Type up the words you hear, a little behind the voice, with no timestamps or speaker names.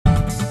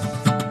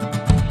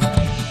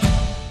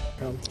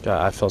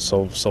God, I felt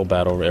so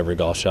bad over every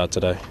golf shot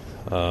today.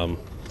 I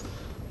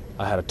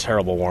had a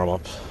terrible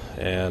warm-up,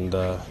 and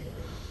I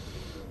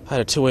had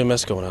a two-way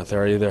miss going out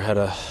there. I either had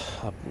a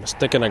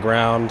stick in the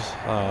ground,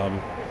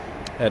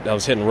 I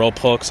was hitting rope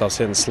hooks, I was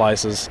hitting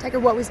slices.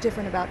 Tiger, what was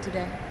different about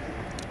today?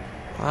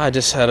 I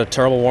just had a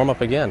terrible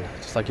warm-up again,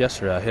 just like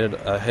yesterday.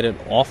 I hit it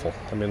awful.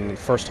 I mean, the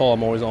first hole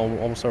I'm always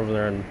almost over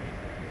there in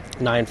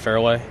 9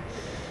 fairway.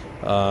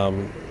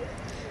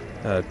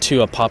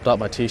 2, I popped out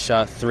my tee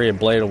shot. 3, I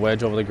bladed a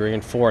wedge over the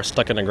green. 4, I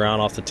stuck in the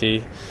ground off the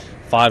tee.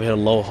 5, hit a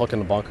low hook in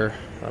the bunker.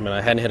 I mean,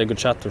 I hadn't hit a good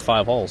shot through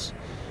 5 holes.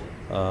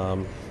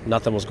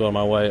 Nothing was going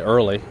my way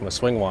early, my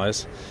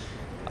swing-wise.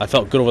 I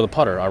felt good over the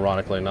putter,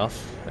 ironically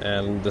enough,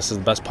 and this is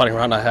the best putting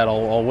round I had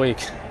all week.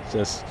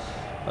 Just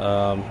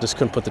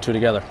couldn't put the two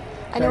together.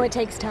 I know it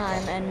takes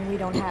time, and we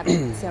don't have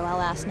it, so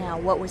I'll ask now,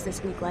 what was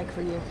this week like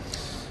for you?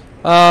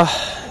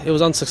 It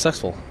was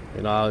unsuccessful.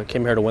 You know, I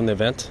came here to win the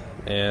event,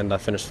 and I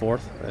finished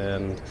 4th,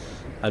 and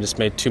I just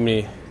made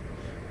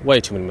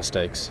way too many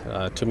mistakes.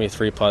 Too many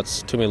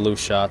 3-putts, too many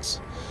loose shots,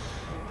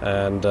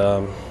 and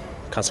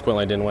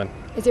consequently I didn't win.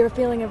 Is there a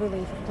feeling of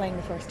relief of playing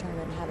the first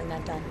tournament and having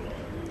that done?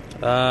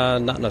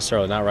 Not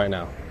necessarily, not right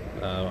now.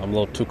 I'm a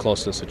little too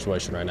close to the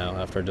situation right now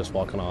after just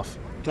walking off.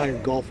 Tiger,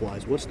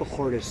 golf-wise, what's the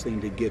hardest thing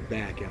to get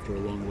back after a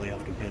long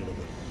layoff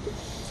competitively?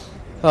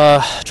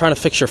 Trying to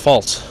fix your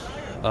faults,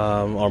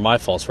 or my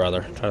faults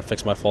rather. Trying to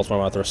fix my faults when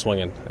I'm out there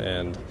swinging.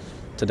 And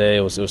today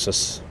it was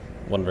just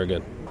wasn't very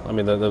good. I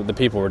mean, the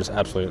people were just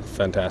absolutely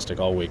fantastic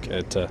all week.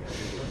 The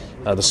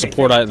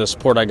support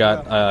I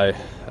got, I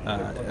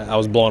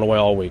was blown away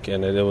all week,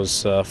 and it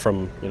was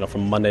from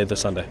Monday to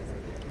Sunday.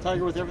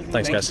 Tiger, with everything.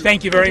 Thanks, guys.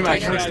 Thank you very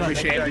much.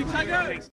 Appreciate it.